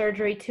shoulder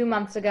surgery 2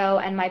 months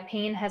ago and my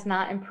pain has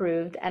not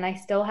improved and I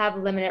still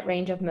have limited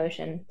range of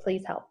motion.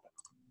 Please help.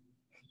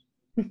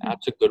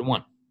 That's a good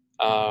one.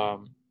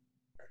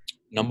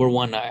 Number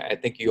one, I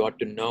think you ought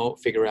to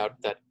figure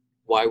out that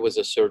why was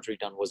the surgery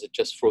done? Was it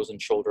just frozen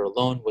shoulder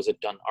alone? Was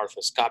it done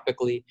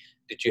arthroscopically?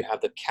 Did you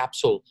have the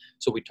capsule?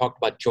 So we talked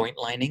about joint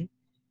lining.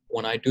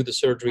 When I do the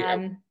surgery,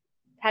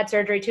 had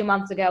surgery 2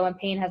 months ago and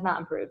pain has not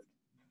improved.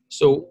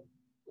 So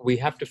we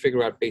have to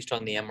figure out based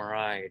on the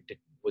MRI,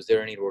 was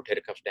there any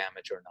rotator cuff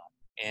damage or not?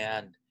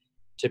 And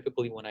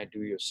typically when I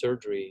do your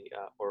surgery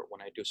or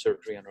when I do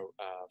surgery on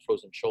a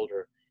frozen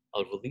shoulder,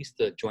 I'll release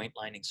the joint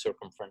lining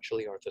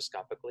circumferentially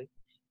arthroscopically.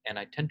 And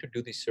I tend to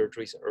do these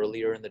surgeries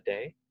earlier in the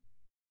day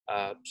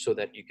so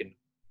that you can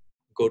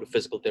go to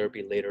physical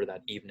therapy later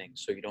that evening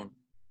so you don't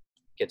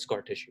get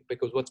scar tissue.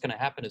 Because what's going to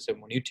happen is that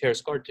when you tear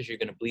scar tissue, you're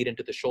going to bleed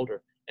into the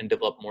shoulder and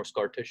develop more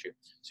scar tissue.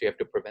 So you have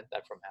to prevent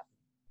that from happening.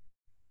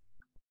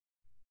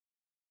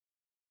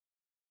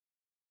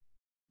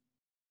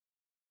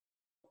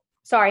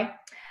 Sorry.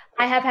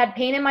 I have had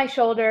pain in my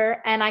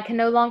shoulder and I can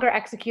no longer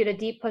execute a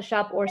deep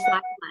push-up or side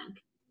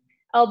plank.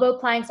 Elbow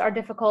planks are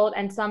difficult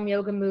and some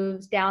yoga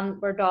moves,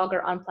 downward dog,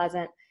 are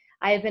unpleasant.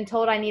 I have been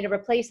told I need a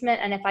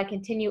replacement, and if I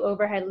continue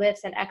overhead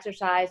lifts and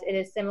exercise, it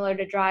is similar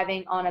to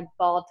driving on a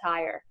bald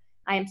tire.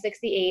 I am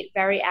 68,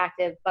 very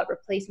active, but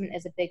replacement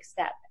is a big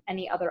step.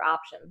 Any other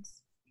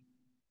options?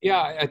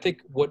 Yeah, I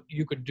think what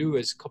you could do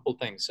is a couple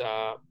things.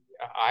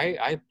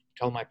 I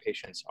tell my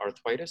patients,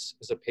 arthritis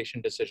is a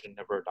patient decision,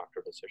 never a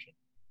doctor decision.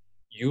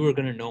 You are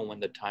going to know when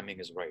the timing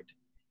is right.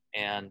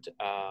 And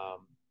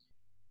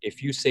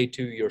if you say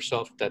to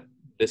yourself that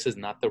this is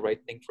not the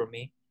right thing for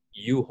me,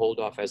 you hold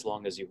off as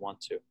long as you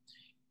want to.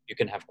 You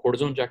can have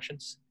cortisone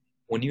injections.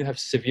 When you have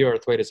severe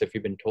arthritis, if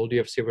you've been told you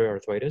have severe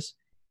arthritis,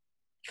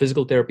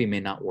 physical therapy may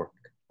not work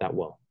that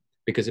well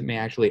because it may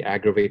actually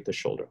aggravate the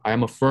shoulder. I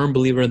am a firm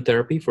believer in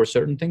therapy for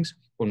certain things.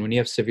 When you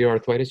have severe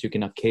arthritis, you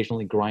can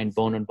occasionally grind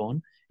bone and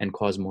bone and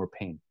cause more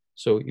pain.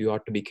 So you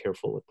ought to be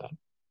careful with that.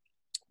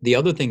 The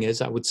other thing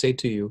is, I would say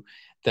to you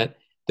that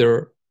there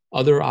are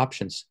other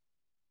options.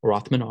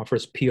 Rothman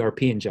offers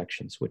PRP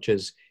injections, which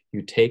is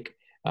you take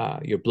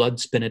your blood,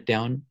 spin it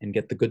down, and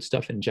get the good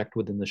stuff, inject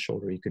within the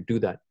shoulder. You could do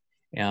that.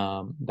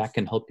 That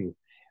can help you.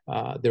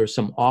 There's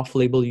some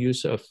off-label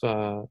use of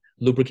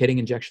lubricating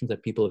injections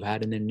that people have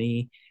had in their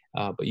knee,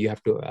 but you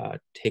have to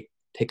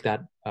take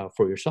that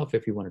for yourself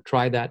if you want to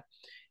try that.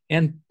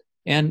 And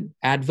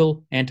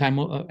Advil,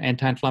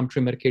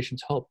 anti-inflammatory medications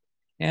help.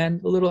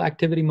 And a little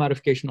activity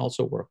modification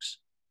also works.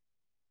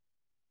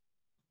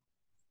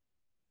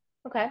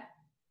 Okay.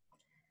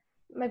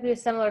 Maybe a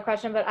similar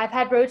question, but I've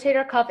had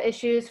rotator cuff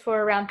issues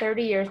for around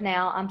 30 years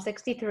now. I'm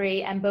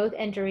 63 and both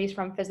injuries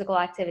from physical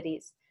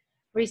activities.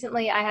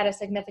 Recently, I had a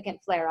significant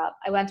flare-up.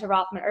 I went to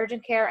Rothman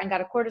Urgent Care and got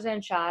a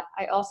cortisone shot.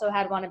 I also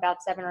had one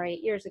about 7 or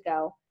 8 years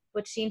ago,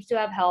 which seems to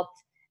have helped,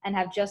 and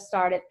have just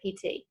started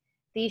PT.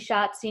 These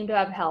shots seem to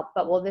have helped,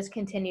 but will this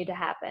continue to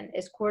happen?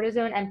 Is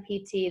cortisone and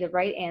PT the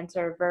right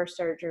answer versus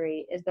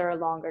surgery? Is there a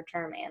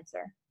longer-term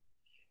answer?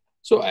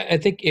 So I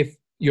think if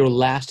your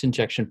last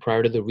injection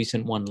prior to the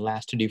recent one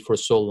lasted you for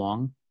so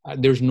long,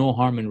 there's no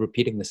harm in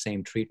repeating the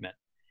same treatment.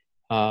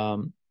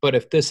 But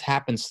if this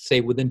happens,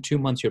 say within 2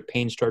 months, your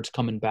pain starts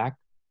coming back,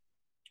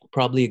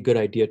 probably a good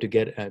idea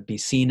to be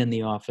seen in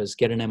the office,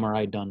 get an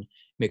MRI done,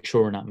 make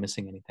sure we're not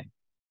missing anything.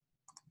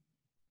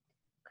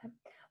 Okay.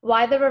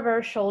 Why does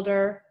reverse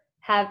shoulder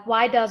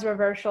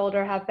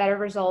have better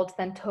results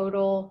than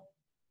total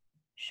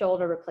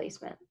shoulder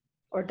replacement?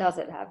 Or does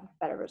it have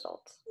better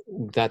results?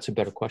 That's a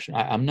better question.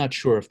 I'm not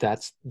sure if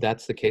that's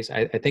the case.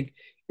 I think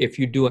if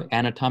you do an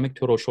anatomic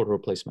total shoulder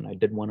replacement, I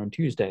did one on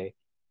Tuesday,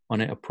 on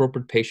an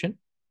appropriate patient,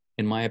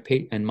 in my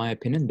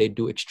opinion, they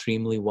do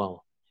extremely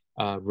well.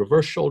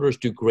 Reverse shoulders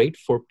do great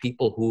for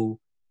people who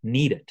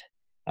need it.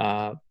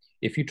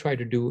 If you try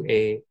to do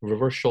a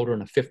reverse shoulder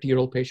in a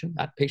 50-year-old patient,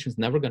 that patient's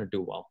never going to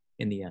do well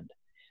in the end.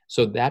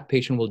 So that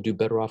patient will do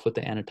better off with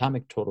the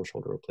anatomic total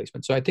shoulder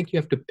replacement. So I think you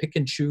have to pick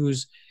and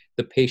choose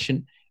the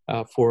patient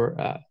for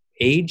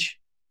age.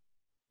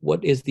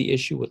 What is the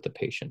issue with the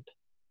patient?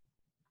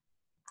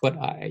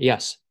 But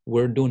yes,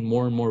 we're doing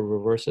more and more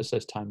reverses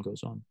as time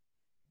goes on.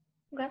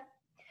 Okay.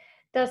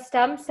 Does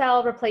stem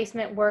cell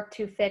replacement work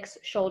to fix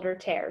shoulder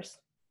tears?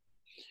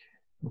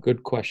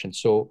 Good question.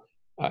 So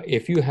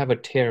if you have a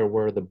tear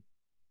where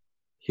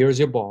here's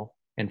your ball,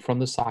 and from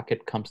the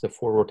socket comes the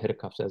 4 rotator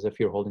cuffs as if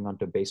you're holding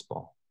onto a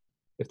baseball.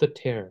 If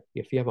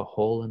you have a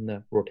hole in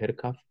the rotator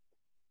cuff,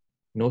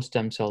 no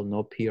stem cell,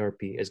 no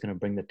PRP is going to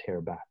bring the tear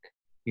back.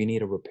 You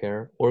need a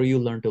repair, or you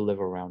learn to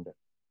live around it.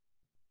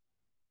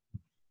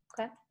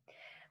 Okay.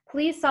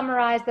 Please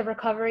summarize the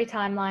recovery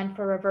timeline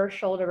for reverse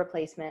shoulder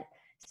replacement: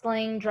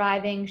 sling,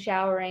 driving,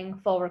 showering,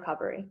 full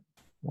recovery.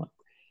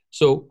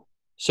 So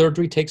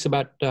surgery takes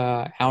about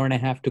an hour and a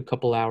half to a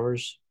couple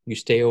hours. You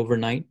stay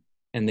overnight,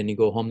 and then you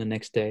go home the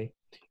next day.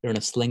 You're in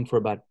a sling for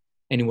about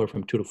anywhere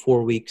from 2 to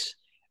 4 weeks,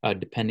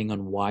 depending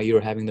on why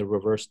you're having the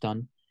reverse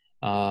done.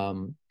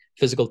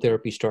 Physical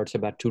therapy starts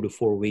about 2 to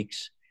 4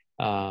 weeks.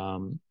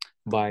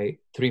 By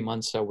 3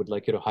 months, I would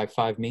like you to high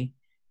five me.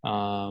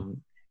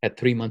 At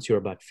 3 months, you're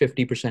about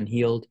 50%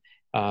 healed.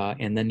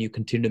 And then you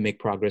continue to make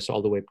progress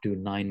all the way up to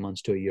 9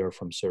 months to a year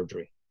from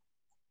surgery.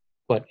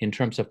 But in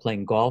terms of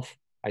playing golf,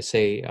 I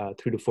say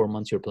 3 to 4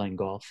 months, you're playing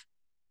golf.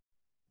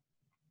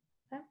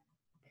 Okay.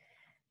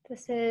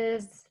 This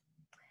is,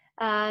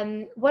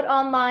 what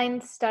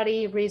online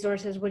study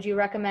resources would you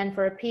recommend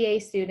for a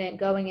PA student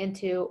going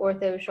into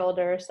ortho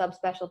shoulder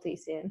subspecialty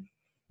soon?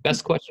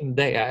 Best question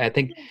today. I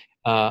think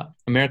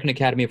American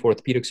Academy of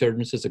Orthopedic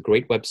Surgeons is a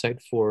great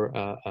website for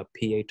a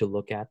PA to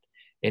look at,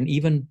 and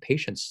even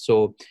patients.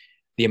 So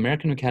the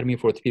American Academy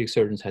of Orthopedic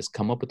Surgeons has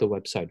come up with a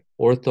website,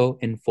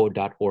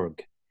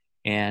 orthoinfo.org.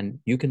 And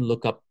you can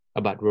look up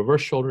about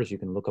reverse shoulders. You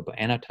can look up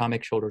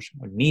anatomic shoulders,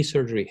 knee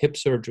surgery, hip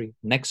surgery,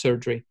 neck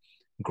surgery.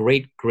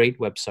 Great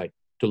website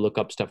to look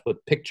up stuff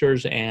with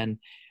pictures and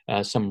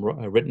some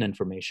written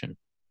information.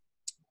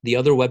 The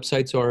other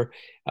websites are,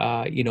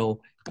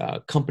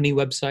 company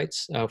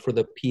websites for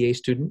the PA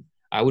student.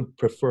 I would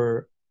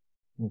prefer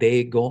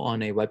they go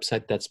on a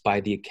website that's by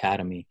the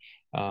academy.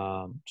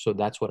 So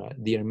that's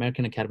the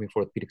American Academy for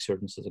Orthopedic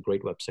Surgeons is a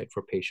great website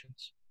for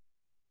patients.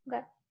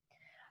 Okay.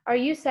 Are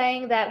you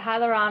saying that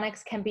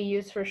hyaluronics can be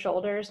used for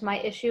shoulders? My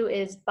issue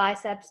is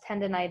biceps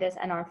tendonitis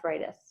and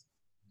arthritis.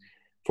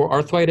 For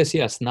arthritis,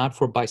 yes, not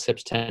for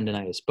biceps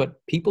tendonitis. But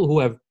people who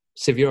have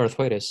severe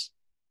arthritis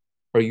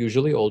are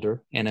usually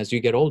older. And as you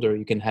get older,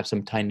 you can have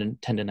some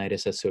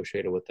tendonitis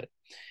associated with it.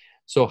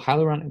 So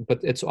hyaluron, but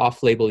it's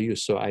off-label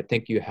use. So I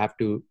think you have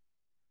to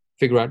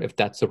figure out if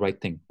that's the right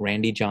thing.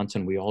 Randy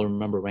Johnson, we all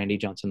remember Randy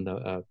Johnson,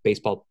 the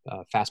baseball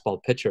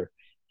fastball pitcher.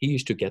 He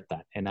used to get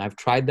that. And I've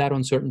tried that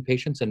on certain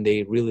patients and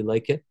they really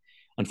like it.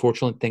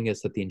 Unfortunate thing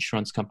is that the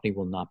insurance company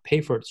will not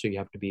pay for it. So you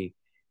have to be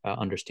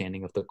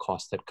understanding of the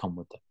costs that come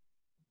with it.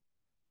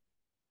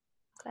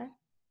 Okay.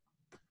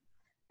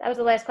 That was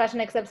the last question,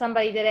 except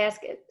somebody did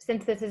ask,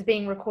 since this is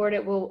being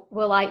recorded,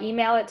 will I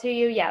email it to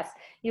you? Yes,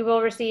 you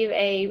will receive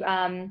a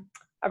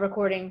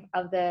recording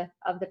of the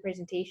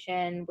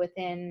presentation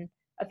within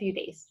a few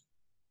days.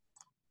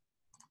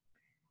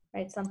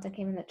 Right, something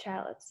came in the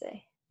chat, let's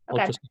see.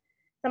 Okay,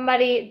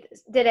 somebody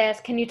did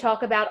ask, can you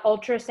talk about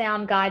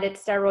ultrasound guided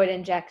steroid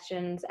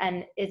injections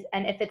and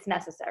if it's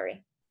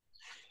necessary?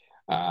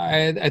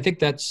 I think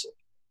that's,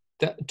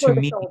 to For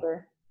the me,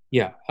 shoulder.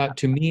 yeah,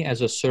 to me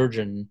as a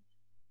surgeon,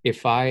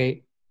 if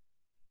I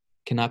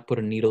cannot put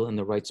a needle in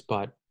the right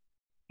spot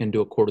and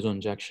do a cortisone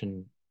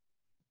injection,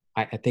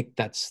 I think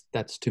that's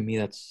to me,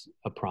 that's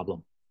a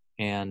problem.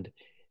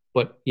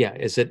 But yeah,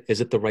 is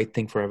it the right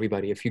thing for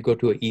everybody? If you go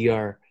to an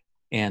ER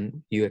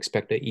and you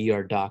expect an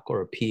ER doc or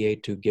a PA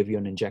to give you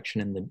an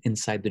injection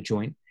inside the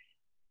joint,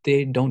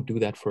 they don't do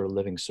that for a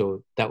living.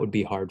 So that would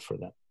be hard for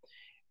them.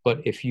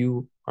 But if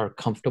you are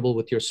comfortable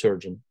with your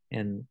surgeon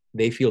and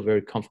they feel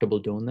very comfortable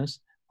doing this,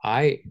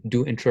 I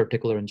do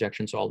intra-articular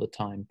injections all the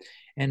time.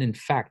 And in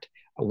fact,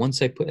 once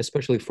I put,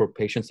 especially for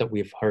patients that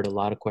we've heard a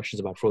lot of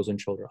questions about frozen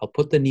shoulder, I'll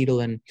put the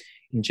needle in,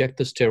 inject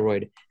the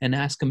steroid, and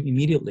ask them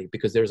immediately,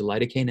 because there's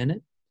lidocaine in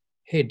it,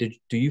 hey,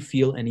 do you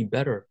feel any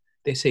better?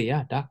 They say,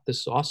 yeah, doc, this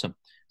is awesome.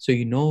 So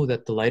you know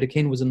that the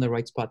lidocaine was in the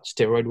right spot,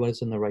 steroid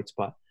was in the right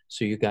spot,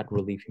 so you got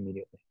relief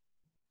immediately.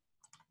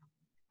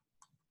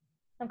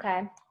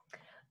 Okay.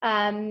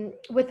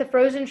 With the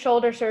frozen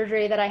shoulder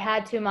surgery that I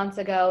had 2 months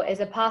ago, is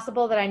it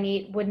possible that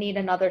I would need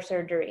another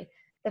surgery?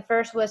 The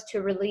first was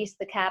to release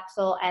the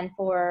capsule and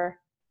for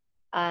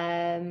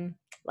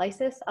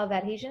lysis of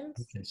adhesions.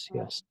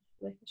 Yes.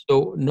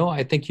 So no,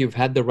 I think you've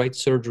had the right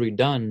surgery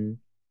done.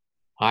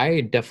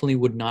 I definitely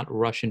would not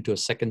rush into a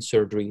second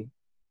surgery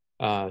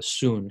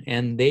soon.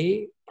 And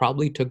they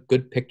probably took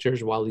good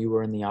pictures while you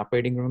were in the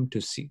operating room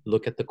to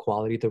look at the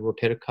quality of the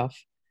rotator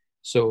cuff.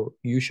 So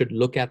you should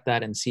look at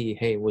that and see,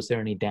 hey, was there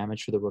any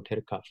damage to the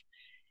rotator cuff?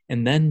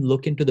 And then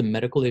look into the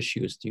medical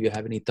issues. Do you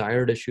have any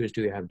thyroid issues?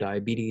 Do you have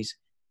diabetes?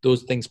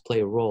 Those things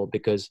play a role,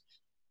 because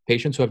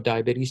patients who have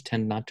diabetes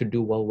tend not to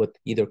do well with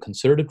either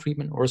conservative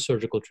treatment or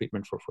surgical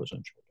treatment for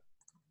frozen shoulder.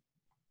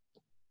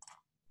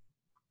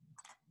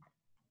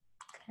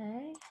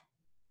 Okay.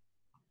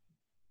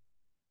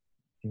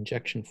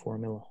 Injection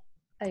formula.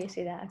 Oh, you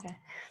see that? Okay.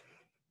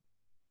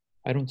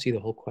 I don't see the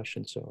whole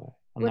question, so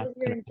I'm what not. What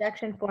is your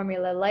injection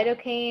formula?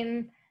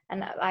 Lidocaine,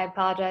 and I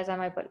apologize, I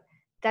might put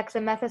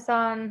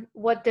dexamethasone.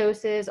 What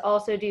doses?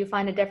 Also, do you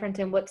find a difference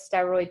in what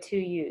steroid to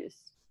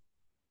use?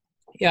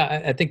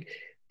 Yeah, I think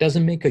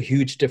doesn't make a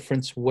huge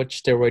difference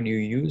which steroid you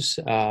use.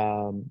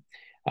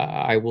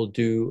 I will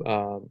do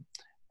a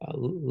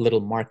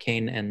little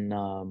Marcaine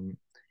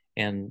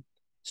and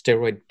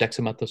steroid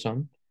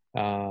dexamethasone,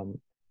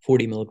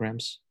 40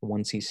 milligrams,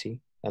 1 cc.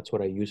 That's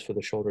what I use for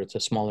the shoulder. It's a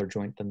smaller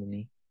joint than the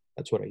knee.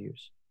 That's what I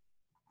use.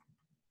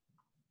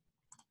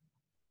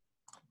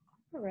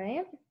 All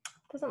right.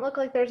 Doesn't look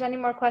like there's any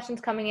more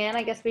questions coming in.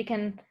 I guess we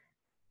can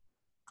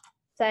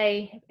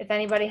say, if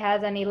anybody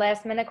has any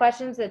last minute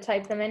questions, to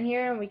type them in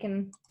here and we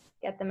can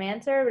get them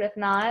answered. But if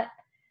not,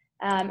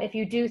 if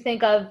you do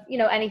think of,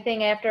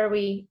 anything after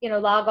we,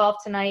 log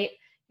off tonight,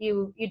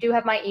 you do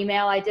have my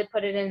email. I did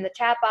put it in the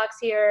chat box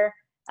here.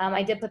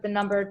 I did put the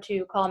number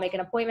to call and make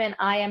an appointment.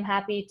 I am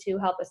happy to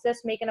help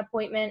assist make an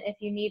appointment if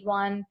you need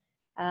one.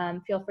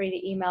 Feel free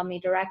to email me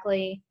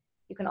directly.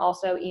 You can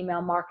also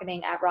email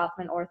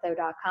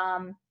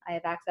marketing@rothmanortho.com. I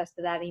have access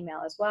to that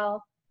email as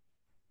well.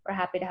 We're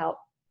happy to help.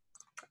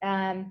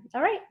 All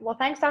right. Well,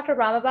 thanks, Dr.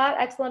 Brahmabhatt.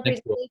 Excellent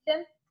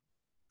presentation.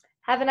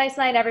 Have a nice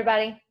night,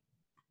 everybody.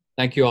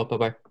 Thank you all.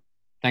 Bye-bye.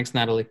 Thanks,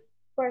 Natalie.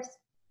 Of course.